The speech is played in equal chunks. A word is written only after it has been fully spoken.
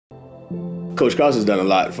Coach Krause has done a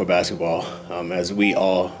lot for basketball, as we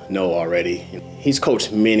all know already. He's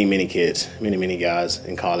coached many kids, many guys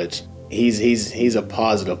in college. He's a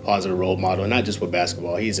positive role model, not just with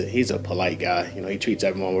basketball. He's a polite guy. You know, he treats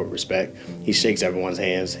everyone with respect. He shakes everyone's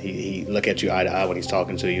hands. He look at you eye to eye when he's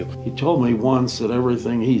talking to you. He told me once that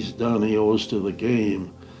everything he's done he owes to the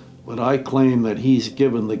game, but I claim that he's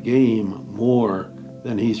given the game more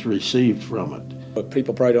than he's received from it. What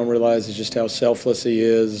people probably don't realize is just how selfless he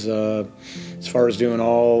is as far as doing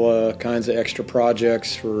all kinds of extra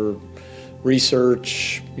projects for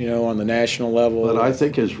research, you know, on the national level. But I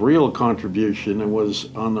think his real contribution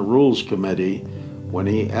was on the Rules Committee when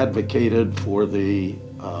he advocated for the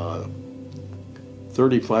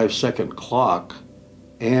 35-second clock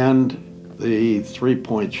and the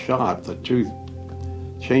three-point shot, the two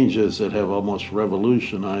changes that have almost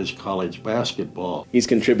revolutionized college basketball. He's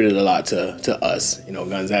contributed a lot to us. You know,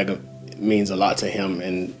 Gonzaga means a lot to him,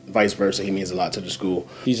 and vice versa. He means a lot to the school.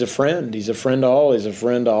 He's a friend. He's a friend to all. He's a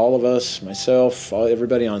friend to all of us, myself,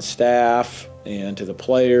 everybody on staff, and to the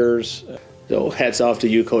players. So hats off to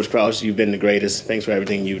you, Coach Krause. You've been the greatest. Thanks for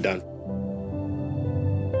everything you've done.